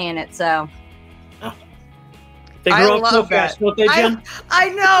I'm playing it, so... They grow up so fast, don't they, Jen? I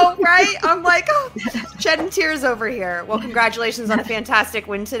know, right? I'm like, shedding tears over here. Well, congratulations on a fantastic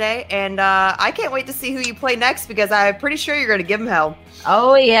win today, and I can't wait to see who you play next, because I'm pretty sure you're going to give him hell.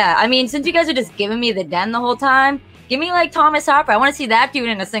 Oh, yeah. I mean, since you guys are just giving me the den the whole time, give me, like, Thomas Harper. I want to see that dude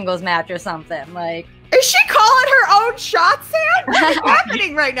in a singles match or something. Like, is she calling her own shots, Sam? What is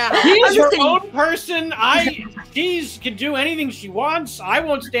happening right now? She's her own person. She can do anything she wants. I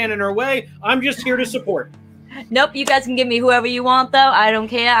won't stand in her way. I'm just here to support. Nope, you guys can give me whoever you want, though. I don't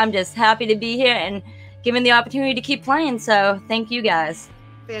care. I'm just happy to be here and given the opportunity to keep playing, so thank you guys.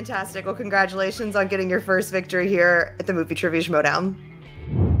 Fantastic. Well, congratulations on getting your first victory here at the Movie Trivia Schmodown.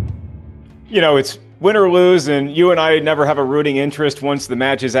 You know, it's win or lose, and you and I never have a rooting interest once the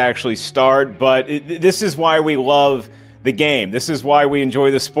matches actually start, but this is why we love the game. This is why we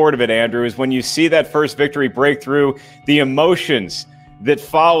enjoy the sport of it, Andrew, is when you see that first victory break through, the emotions that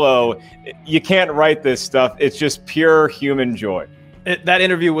follow, you can't write this stuff. It's just pure human joy. That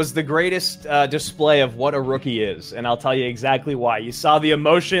interview was the greatest display of what a rookie is, and I'll tell you exactly why. You saw the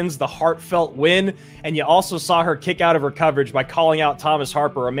emotions, the heartfelt win, and you also saw her kick out of her coverage by calling out Thomas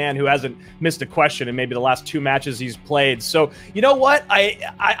Harper, a man who hasn't missed a question in maybe the last 2 matches he's played. So, you know what?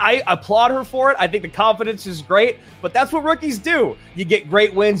 I applaud her for it. I think the confidence is great, but that's what rookies do. You get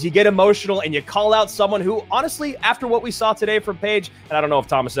great wins, you get emotional, and you call out someone who, honestly, after what we saw today from Paige, and I don't know if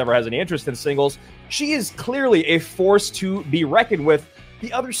Thomas ever has any interest in singles, she is clearly a force to be reckoned with.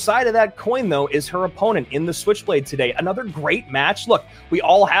 The other side of that coin, though, is her opponent in the Switchblade today. Another great match. Look,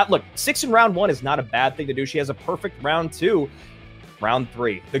 6 in round 1 is not a bad thing to do. She has a perfect round 2. Round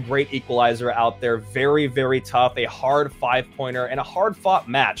 3, the great equalizer out there. Very, very tough. A hard 5-pointer and a hard-fought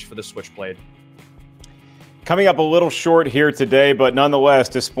match for the Switchblade. Coming up a little short here today, but nonetheless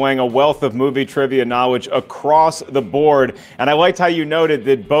displaying a wealth of movie trivia knowledge across the board. And I liked how you noted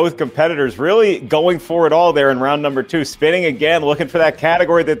that both competitors really going for it all there in round number 2, spinning again, looking for that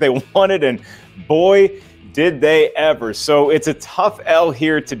category that they wanted, and boy, did they ever. So it's a tough L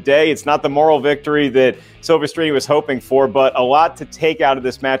here today. It's not the moral victory that Silvestrini was hoping for, but a lot to take out of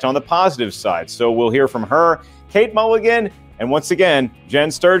this match on the positive side. So we'll hear from her, Kate Mulligan, and once again, Jen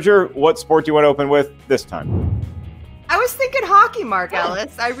Sturger, what sport do you want to open with this time? I was thinking hockey, Mark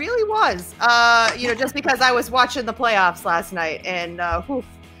Ellis. I really was. Just because I was watching the playoffs last night, and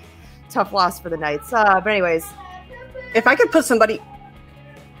tough loss for the Knights. But anyways, if I could put somebody...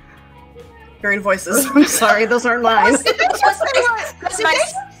 Hearing voices. I'm sorry, those aren't mine. That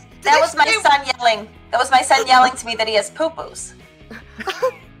was my son yelling. That was my son yelling to me that he has poo-poos.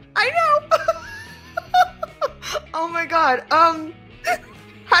 I know. Oh my god.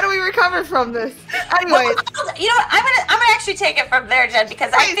 How do we recover from this? Anyways, you know what? I'm gonna actually take it from there, Jen,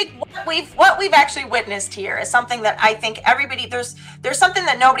 because I think what we've actually witnessed here is something that I think everybody there's something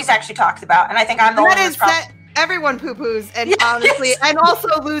that nobody's actually talked about, and I think I'm the one that's everyone poo-poos and honestly, and also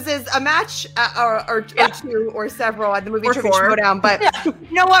loses a match or 2 or several at the Movie Trivia Schmodown. But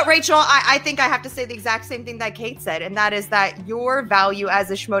you know what, Rachel? I think I have to say the exact same thing that Kate said, and that is that your value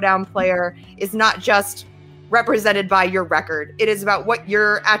as a Schmodown player is not just represented by your record. It is about what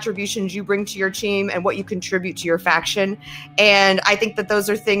your attributions you bring to your team and what you contribute to your faction. And I think that those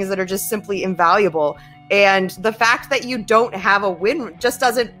are things that are just simply invaluable. And the fact that you don't have a win just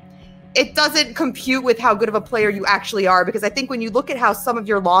doesn't compute with how good of a player you actually are. Because I think when you look at how some of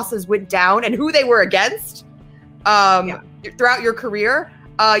your losses went down and who they were against throughout your career,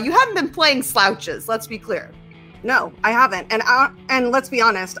 you haven't been playing slouches. Let's be clear. No, I haven't. And let's be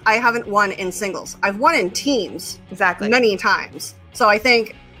honest, I haven't won in singles. I've won in teams many times. So I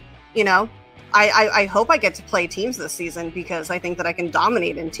think, you know, I hope I get to play teams this season because I think that I can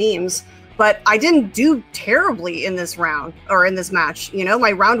dominate in teams. But I didn't do terribly in this round or in this match. You know,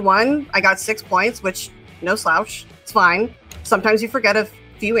 my round 1, I got 6 points, which no slouch. It's fine. Sometimes you forget a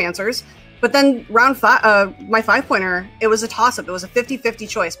few answers. But then round 5, my 5-pointer, it was a toss-up. It was a 50-50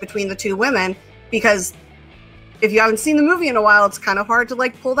 choice between the two women because if you haven't seen the movie in a while, it's kind of hard to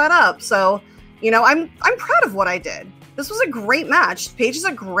like pull that up. So, you know, I'm proud of what I did. This was a great match. Paige is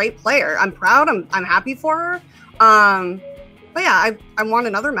a great player. I'm proud. I'm happy for her. But yeah, I want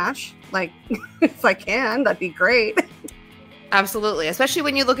another match. Like, if I can, that'd be great. Absolutely. Especially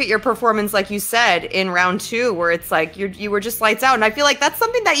when you look at your performance, like you said, in round 2, where it's like you were just lights out. And I feel like that's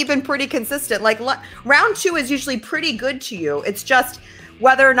something that you've been pretty consistent. Like round 2 is usually pretty good to you. It's just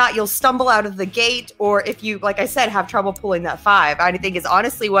whether or not you'll stumble out of the gate or if you, like I said, have trouble pulling that 5, I think is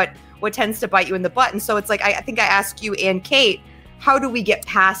honestly what tends to bite you in the butt. And so it's like, I think I asked you and Kate, how do we get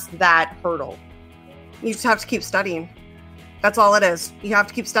past that hurdle? You just have to keep studying. That's all it is. You have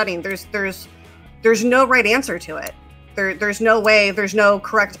to keep studying. There's no right answer to it. There's no way, there's no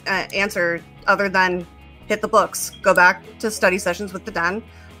correct answer other than hit the books, go back to study sessions with the Den,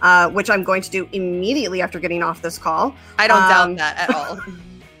 which I'm going to do immediately after getting off this call. I don't doubt that at all.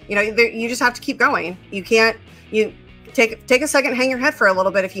 You know, you just have to keep going. You can't, you take a second, hang your head for a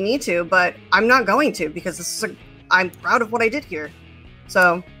little bit if you need to, but I'm not going to because I'm proud of what I did here.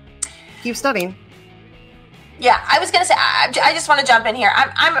 So keep studying. Yeah, I was going to say, I just want to jump in here.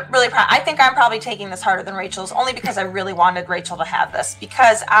 I'm really proud. I think I'm probably taking this harder than Rachel's only because I really wanted Rachel to have this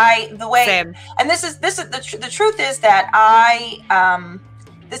because Same. And this is the truth is that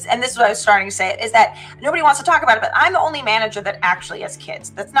this is what I was starting to say is that nobody wants to talk about it, but I'm the only manager that actually has kids.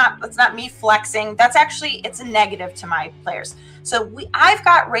 That's not me flexing. That's actually, it's a negative to my players. So I've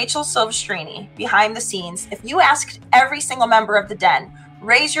got Rachel Silvestrini behind the scenes. If you asked every single member of the Den,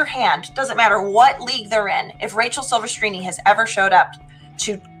 raise your hand. Doesn't matter what league they're in. If Rachel Silvestrini has ever showed up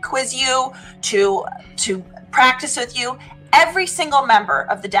to quiz you, to practice with you, every single member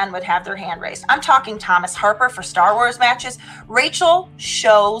of the Den would have their hand raised. I'm talking Thomas Harper for Star Wars matches. Rachel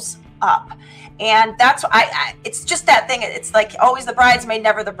shows up. And that's it's just that thing. It's like always the bridesmaid,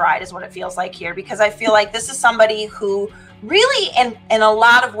 never the bride is what it feels like here because I feel like this is somebody who really in a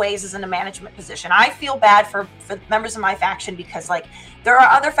lot of ways is in a management position. I feel bad for members of my faction because like there are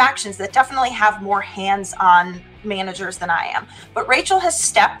other factions that definitely have more hands-on managers than I am. But Rachel has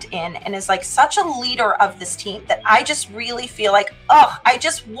stepped in and is like such a leader of this team that I just really feel like, I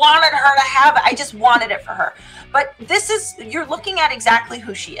just wanted her to have it. I just wanted it for her. But you're looking at exactly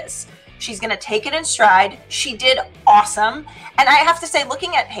who she is. She's going to take it in stride. She did awesome. And I have to say,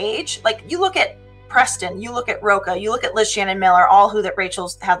 looking at Paige, like you look at Preston, you look at Roka, you look at Liz Shannon Miller, all who that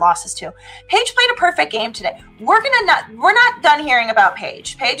Rachel's had losses to. Paige played a perfect game today. We're not done hearing about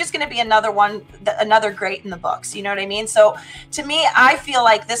Paige. Paige is going to be another another great in the books. You know what I mean? So to me, I feel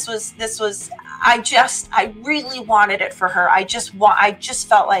like this was. I really wanted it for her. I just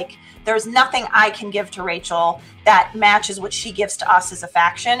felt like there's nothing I can give to Rachel that matches what she gives to us as a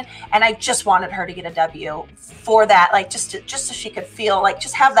faction, and I just wanted her to get a W for that, like just so she could feel like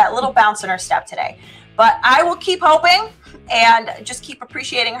just have that little bounce in her step today. But I will keep hoping and just keep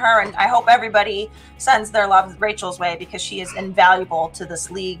appreciating her, and I hope everybody sends their love Rachel's way because she is invaluable to this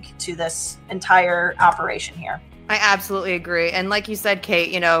league, to this entire operation here. I absolutely agree, and like you said,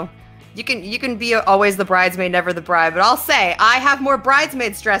 Kate, you know, you can be always the bridesmaid, never the bride. But I'll say I have more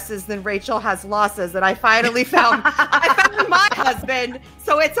bridesmaids dresses than Rachel has losses, and I finally found my husband.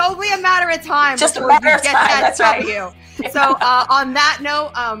 So it's only a matter of time. Just a matter of time. That's right. So on that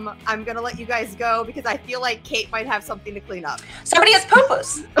note, I'm gonna let you guys go because I feel like Kate might have something to clean up. Somebody has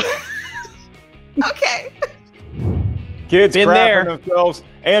poo-poos. Okay. Kids Been crapping there. themselves.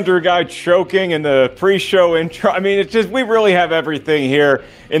 Andrew guy choking in the pre-show intro. I mean, it's just, we really have everything here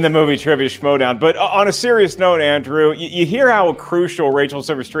in the movie Trivia Schmodown. But on a serious note, Andrew, you hear how crucial Rachel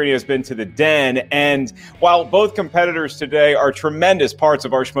Silvestrini has been to the Den. And while both competitors today are tremendous parts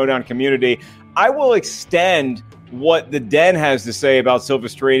of our Schmodown community, I will extend what the Den has to say about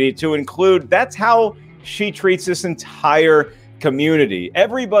Silvestrini to include that's how she treats this entire community.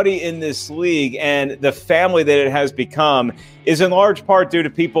 Everybody in this league and the family that it has become is in large part due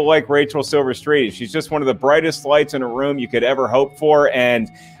to people like Rachel Silvestrini. She's just one of the brightest lights in a room you could ever hope for, and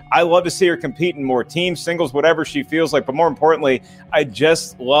I love to see her compete in more teams, singles, whatever she feels like. But more importantly, I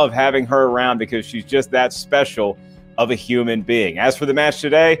just love having her around because she's just that special of a human being. As for the match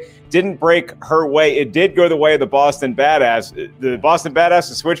today, didn't break her way. It did go the way of the Boston Badass. The Boston Badass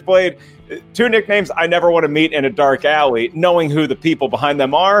and Switchblade, two nicknames I never want to meet in a dark alley. Knowing who the people behind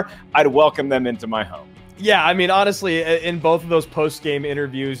them are, I'd welcome them into my home. Yeah, I mean, honestly, in both of those post-game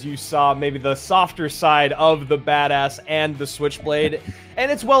interviews, you saw maybe the softer side of the Badass and the Switchblade,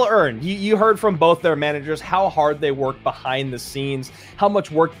 and it's well-earned. You heard from both their managers how hard they work behind the scenes, how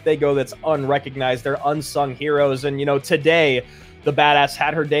much work they go that's unrecognized. They're unsung heroes, and, today, the Badass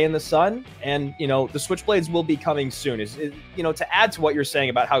had her day in the sun, and, the Switchblades will be coming soon. To add to what you're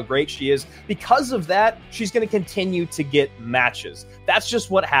saying about how great she is, because of that, she's going to continue to get matches. That's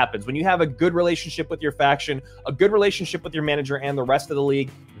just what happens. When you have a good relationship with your faction, a good relationship with your manager and the rest of the league,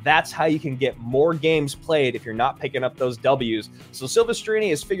 that's how you can get more games played if you're not picking up those W's. So Silvestrini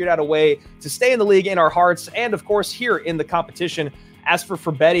has figured out a way to stay in the league in our hearts, and of course here in the competition. As for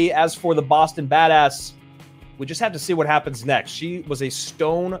Betty, as for the Boston Badass, we just have to see what happens next. She was a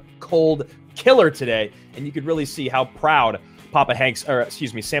stone-cold killer today, and you could really see how proud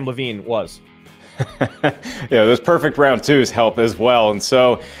Sam Levine was. Those perfect round twos help as well. And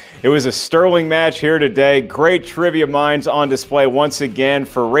so it was a sterling match here today. Great trivia minds on display once again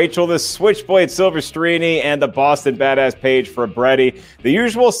for Rachel, the Switchblade Silvestrini, and the Boston Badass Paige Fabretti. The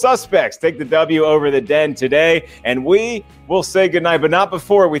usual suspects take the W over the Den today, and we will say goodnight, but not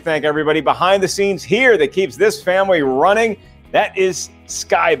before we thank everybody behind the scenes here that keeps this family running. That is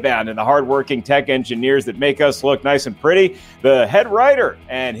Skybound and the hardworking tech engineers that make us look nice and pretty. The head writer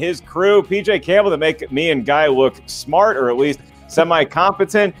and his crew, PJ Campbell, that make me and Guy look smart, or at least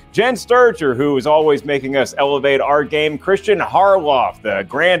semi-competent. Jen Sturger, who is always making us elevate our game. Christian Harloff, the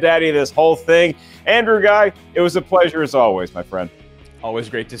granddaddy of this whole thing. Andrew Guy, it was a pleasure as always, my friend. Always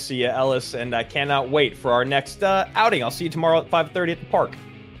great to see you, Ellis, and I cannot wait for our next outing. I'll see you tomorrow at 5:30 at the park.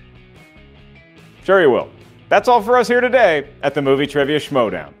 Sure you will. That's all for us here today at the Movie Trivia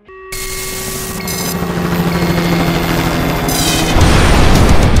Schmodown.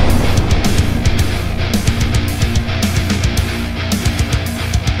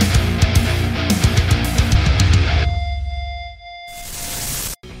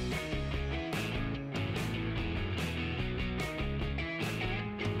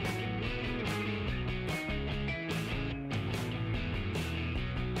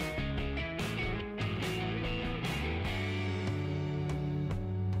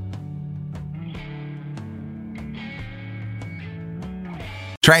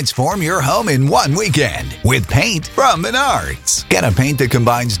 Transform your home in one weekend with paint from Menards. Get a paint that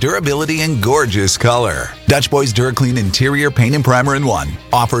combines durability and gorgeous color. Dutch Boy's DuraClean Interior Paint and Primer in One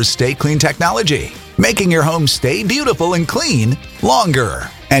offers Stay Clean technology, making your home stay beautiful and clean longer.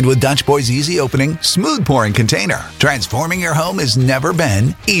 And with Dutch Boy's easy opening, smooth pouring container, transforming your home has never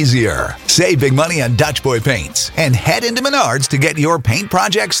been easier. Save big money on Dutch Boy paints and head into Menards to get your paint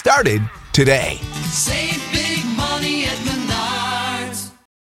project started today. Save